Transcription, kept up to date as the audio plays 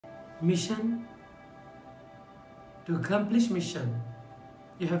mission, to accomplish mission,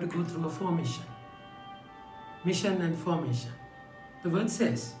 you have to go through a formation. Mission and formation. The word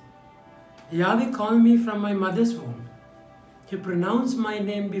says, Yahweh called me from my mother's womb. He pronounced my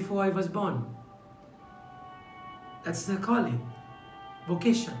name before I was born. That's the calling,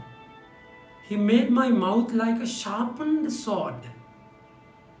 vocation. He made my mouth like a sharpened sword.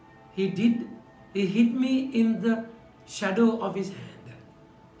 He hid me in the shadow of his hand.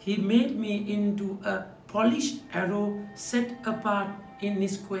 He made me into a polished arrow set apart in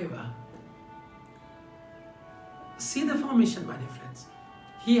his quiver. See the formation, my dear friends.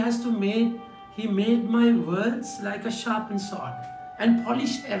 He made my words like a sharpened sword and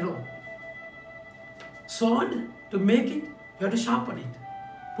polished arrow. Sword, to make it, you have to sharpen it.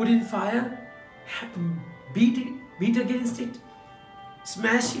 Put it in fire, beat against it,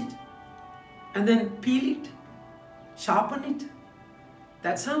 smash it, and then peel it, sharpen it.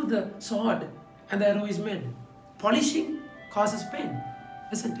 That's how the sword and the arrow is made. Polishing causes pain,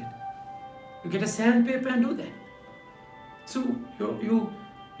 isn't it? You get a sandpaper and do that. So you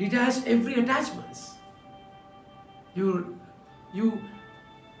detach every attachments. You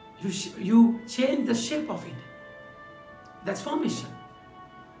change the shape of it. That's formation.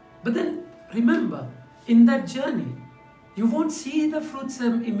 But then remember, in that journey, you won't see the fruits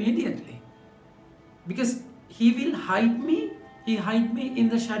immediately, because he will hide me. He hid me in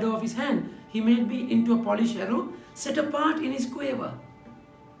the shadow of his hand. He made me into a polished arrow set apart in his quiver.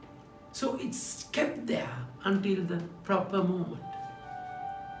 So it's kept there until the proper moment.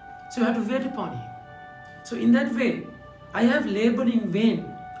 So you have to wait upon him. So in that way, I have labored in vain,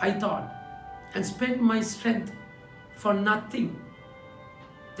 I thought, and spent my strength for nothing.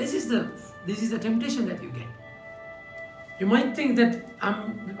 This is the temptation that you get. You might think that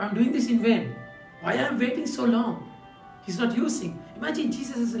I'm doing this in vain. Why am I waiting so long? He's not using. Imagine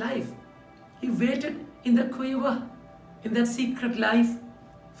Jesus' life. He waited in the quiver, in that secret life,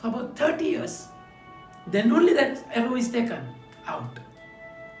 for about 30 years. Then only that arrow is taken out.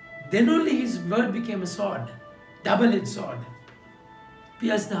 Then only his word became a sword, double-edged sword,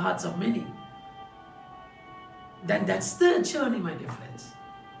 pierced the hearts of many. That's the journey, my dear friends.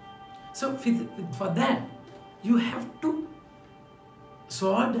 So for that, you have to,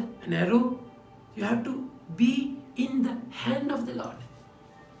 sword and arrow, you have to be in the hand of the Lord.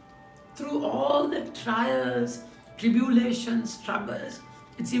 Through all the trials, tribulations, struggles,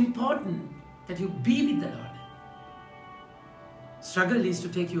 it's important that you be with the Lord. Struggle is to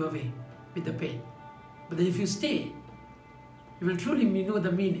take you away with the pain. But if you stay, you will truly know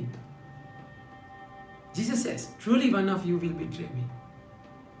the meaning. Jesus says, truly one of you will betray me.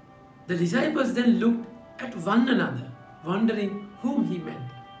 The disciples then looked at one another, wondering whom he meant.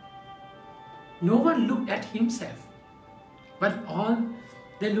 No one looked at himself, but all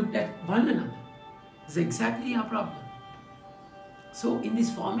they looked at one another. It's exactly our problem. So in this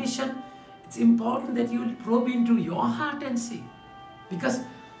formation, it's important that you will probe into your heart and see. Because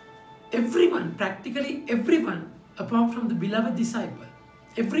everyone, practically everyone, apart from the beloved disciple,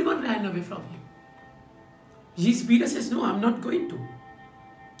 everyone ran away from him. Peter says, no, I'm not going to.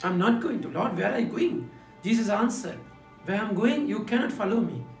 I'm not going to. Lord, where are you going? Jesus answered, where I'm going, you cannot follow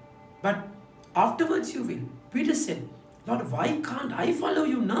me. But afterwards you will. Peter said, Lord, why can't I follow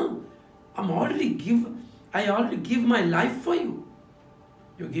you now? I already give my life for you.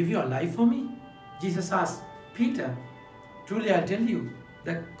 You give your life for me? Jesus asked, Peter, truly I tell you,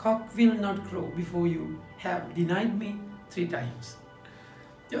 the cock will not crow before you have denied me 3 times.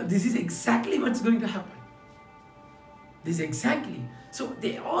 This is exactly what's going to happen. This is exactly. So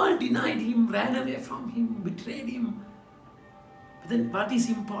they all denied him, ran away from him, betrayed him. But then what is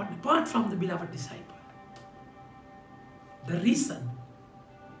important, apart from the beloved disciple? The reason,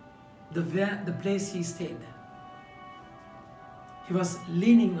 the place he stayed. He was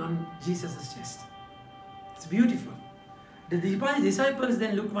leaning on Jesus' chest. It's beautiful. The disciples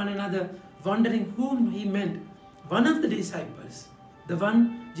then looked one another, wondering whom he meant. One of the disciples, the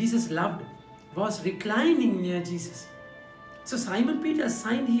one Jesus loved, was reclining near Jesus. So Simon Peter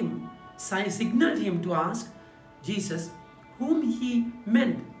signaled him to ask Jesus whom he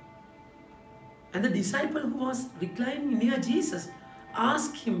meant. And the disciple who was reclining near Jesus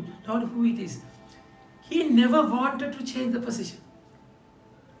asked him, Lord, who it is. He never wanted to change the position.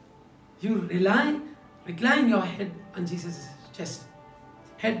 You recline your head on Jesus' chest.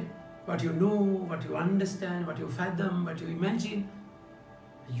 Head, what you know, what you understand, what you fathom, what you imagine.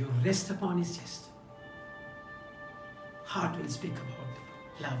 You rest upon his chest. Heart will speak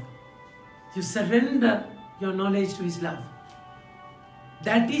about love. You surrender your knowledge to his love.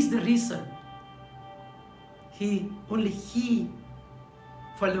 That is the reason only he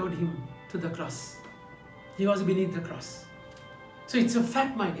followed him to the cross. He was beneath the cross. So it's a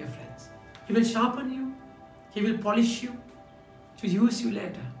fact, my dear friends. He will sharpen you. He will polish you to use you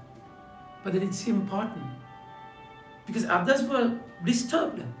later. But then it's important because others were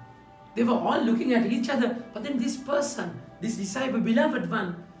disturbed. They were all looking at each other. But then this person, this disciple, beloved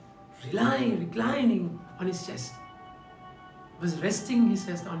one, reclining on his chest, was resting his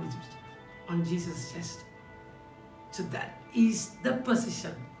chest on Jesus' chest. So that is the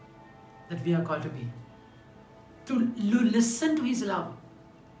position that we are called to be. To listen to his love.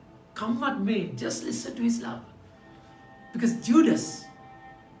 Come what may, just listen to his love. Because Judas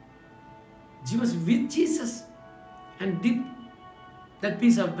with Jesus and dipped that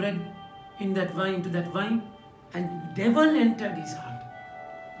piece of bread into that wine, and devil entered his heart.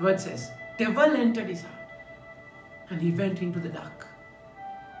 The word says, devil entered his heart, and he went into the dark.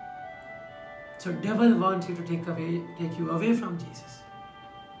 So devil wants you to take you away from Jesus.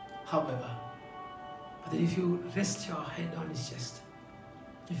 However, but if you rest your head on his chest,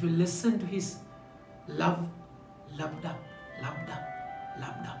 if you listen to his love, loved up,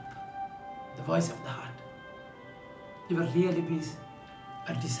 the voice of the heart, you will really be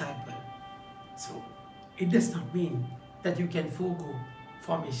a disciple. So it does not mean that you can forego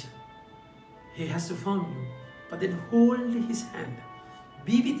formation. He has to form you, but then hold his hand,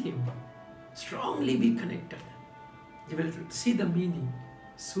 be with him, strongly be connected. You will see the meaning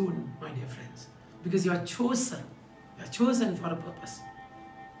soon, my dear friends, because you are chosen. You are chosen for a purpose.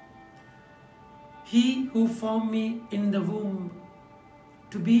 He who formed me in the womb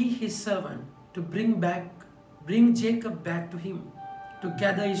to be his servant, to bring Jacob back to him, to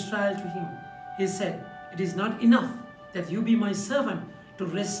gather Israel to him. He said, it is not enough that you be my servant to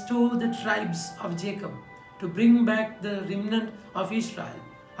restore the tribes of Jacob, to bring back the remnant of Israel.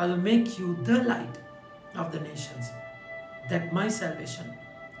 I will make you the light of the nations, that my salvation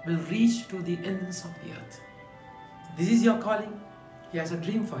will reach to the ends of the earth. This is your calling. He has a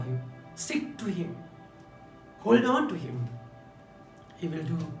dream for you. Stick to him. Hold on to him. He will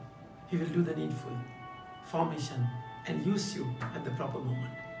do the needful formation and use you at the proper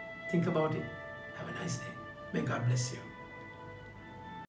moment. Think about it. Have a nice day. May God bless you.